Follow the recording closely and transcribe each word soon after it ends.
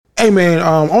Hey man,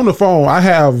 on the phone, I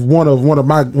have one of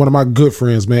my good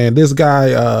friends, man. This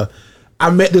guy,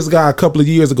 I met this guy a couple of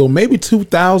years ago, maybe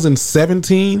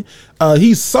 2017.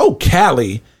 He's so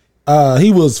Cali.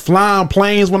 He was flying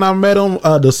planes when I met him.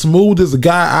 The smoothest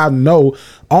guy I know.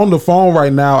 On the phone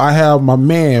right now, I have my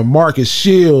man Marcus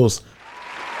Shields.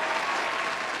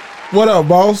 What up,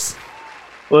 boss?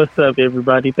 What's up,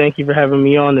 everybody? Thank you for having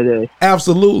me on today.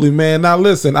 Absolutely, man. Now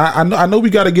listen, I know we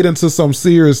got to get into some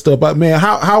serious stuff, but man,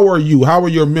 how are you? How are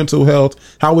your mental health?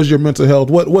 How is your mental health?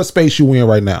 What space you in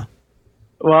right now?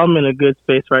 Well, I'm in a good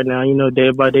space right now. You know,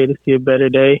 day by day to see a better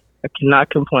day. I cannot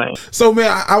complain. So,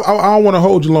 man, I don't want to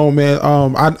hold you long, man.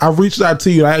 I reached out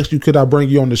to you. I asked you, could I bring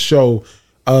you on the show?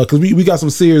 Because we got some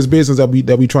serious business that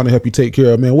we trying to help you take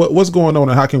care of, man. What's going on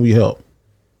and how can we help?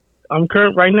 I'm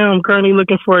currently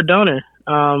looking for a donor.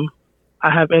 I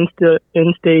have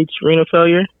end-stage renal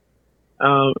failure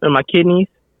in my kidneys,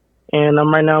 and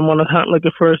I'm on the hunt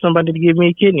looking for somebody to give me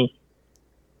a kidney.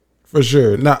 For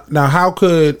sure. Now,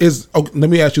 let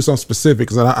me ask you something specific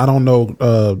because I don't know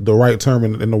the right term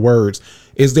in the words.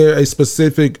 Is there a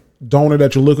specific donor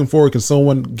that you're looking for? Can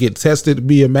someone get tested to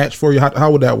be a match for you? How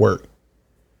would that work?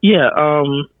 Yeah.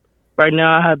 Right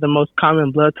now I have the most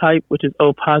common blood type, which is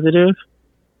O positive.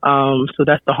 So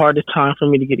that's the hardest time for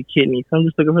me to get a kidney. So I'm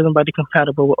just looking for somebody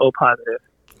compatible with O positive.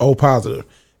 O positive.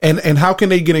 And how can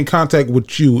they get in contact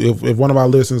with you if one of our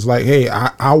listeners like, hey,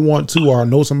 I want to, or I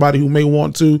know somebody who may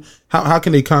want to? How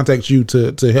can they contact you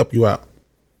to help you out?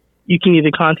 You can either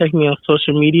contact me on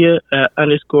social media at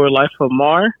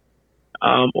 _LifeofMar,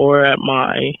 or at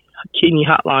my kidney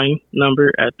hotline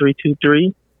number at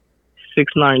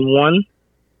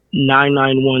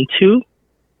 323-691-9912,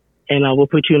 and I will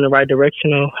put you in the right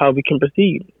direction on how we can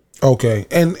proceed. Okay,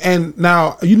 and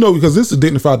now because this is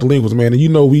Dignified Delinquents, man, and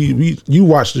you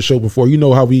watched the show before,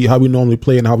 how we normally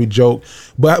play and how we joke,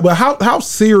 but how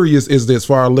serious is this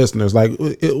for our listeners? Like,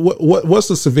 what's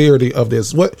the severity of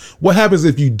this? What happens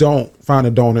if you don't find a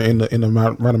donor in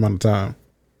the right amount of time?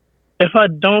 If I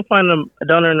don't find a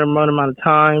donor in the right amount of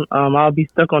time, I'll be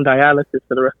stuck on dialysis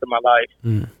for the rest of my life.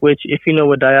 Which, if you know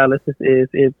what dialysis is,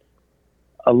 it's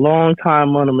a long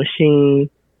time on a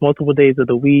machine, multiple days of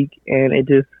the week, and it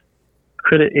just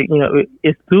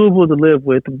it's doable to live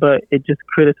with, but it just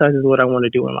criticizes what I want to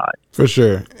do in life. For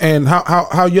sure. And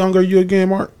how young are you again,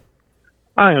 Mark?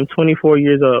 I am 24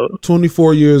 years old.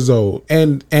 24 years old.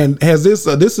 And has this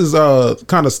is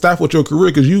kind of staffed with your career,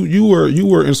 because you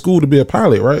were in school to be a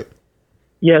pilot, right?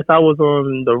 Yes, I was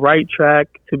on the right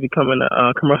track to becoming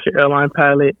a commercial airline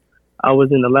pilot. I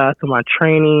was in the last of my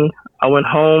training. I went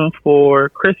home for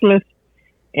Christmas,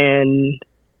 and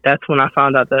that's when I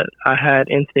found out that I had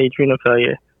end-stage renal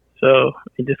failure. So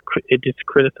it just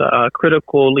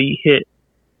critically hit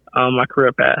my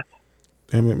career path.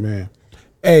 Damn it, man.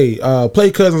 Hey,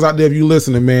 Play Cousins out there, if you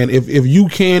listening, man, if you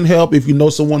can help, if you know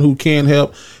someone who can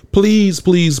help, please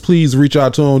reach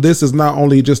out to him. This is not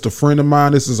only just a friend of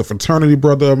mine, this is a fraternity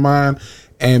brother of mine.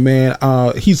 And man,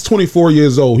 he's 24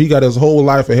 years old. He got his whole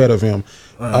life ahead of him.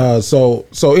 So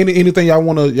anything y'all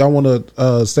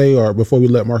wanna say, or before we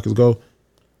let Marcus go?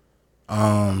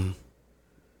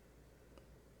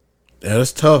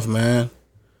 That's tough, man.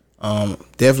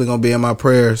 Definitely gonna be in my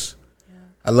prayers. Yeah.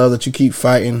 I love that you keep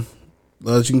fighting.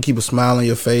 Love that you can keep a smile on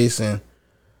your face and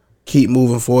keep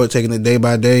moving forward, taking it day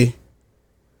by day.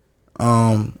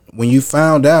 When you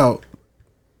found out,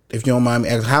 if you don't mind me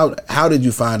asking, how did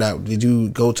you find out? Did you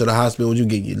go to the hospital? Did you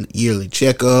get your yearly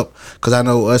checkup? Because I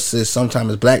know us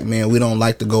sometimes as black men, we don't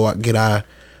like to go out and get our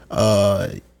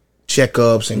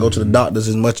checkups and go to the doctors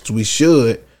as much as we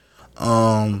should.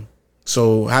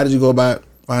 So how did you go about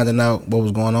finding out what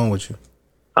was going on with you?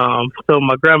 So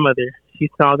my grandmother, she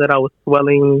saw that I was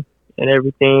swelling and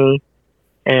everything,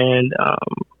 and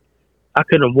I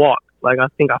couldn't walk. Like, I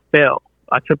think I fell.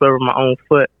 I tripped over my own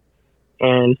foot,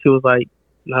 and she was like,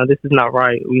 "No, this is not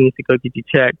right. We need to go get you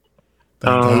checked."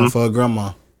 Thank God for her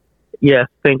grandma. Yes,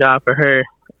 thank God for her.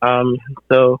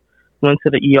 So went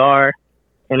to the ER,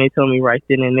 and they told me right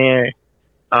then and there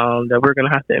that we're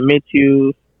gonna have to admit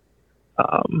you.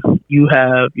 Your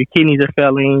kidneys are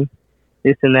failing,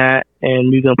 this and that,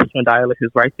 and we're gonna put you on dialysis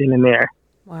right then and there.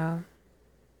 Wow.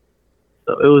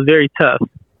 So it was very tough.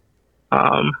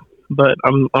 But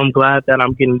I'm glad that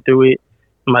I'm getting through it.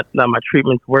 That my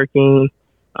treatment's working.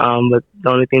 But the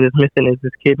only thing that's missing is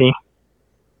this kidney.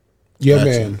 Yeah, gotcha.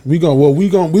 Man. We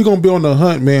gonna be on the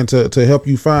hunt, man, to help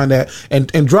you find that.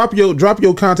 And drop your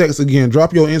contacts again.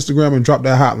 Drop your Instagram and drop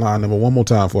that hotline number one more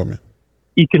time for me.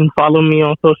 You can follow me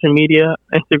on social media,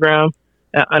 Instagram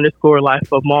at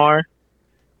 _LifeofMar,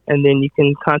 and then you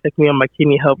can contact me on my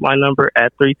kidney helpline number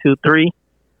at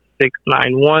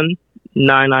 323-691-9912.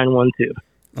 9912.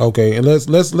 Okay, and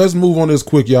let's move on this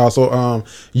quick, y'all. So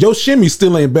your shimmy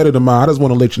still ain't better than mine. I just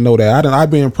want to let you know that. I've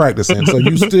been practicing, so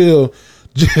you still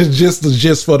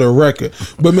just for the record.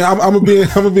 But man, I'm gonna be in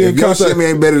contact. Your shimmy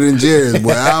ain't better than Jerry's,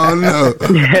 boy. I don't know.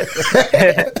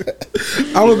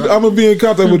 I'm gonna be in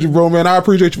contact with you, bro, man. I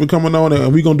appreciate you for coming on,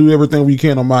 and we're gonna do everything we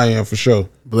can on my end for sure.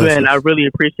 Man, I really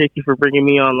appreciate you for bringing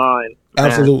me online.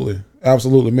 Man.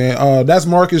 Absolutely, man. That's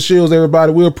Marcus Shields,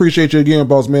 everybody. We appreciate you again,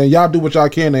 boss, man. Y'all do what y'all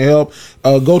can to help.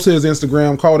 Go to his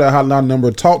Instagram, call that hotline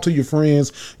number, talk to your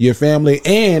friends, your family,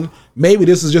 and maybe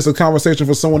this is just a conversation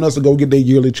for someone else to go get their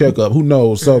yearly checkup. Who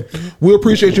knows? So we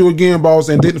appreciate you again, boss,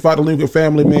 and didn't fight the Lincoln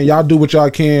family, man. Y'all do what y'all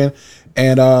can.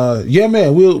 And yeah,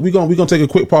 man, we're gonna take a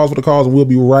quick pause for the calls, and we'll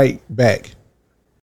be right back.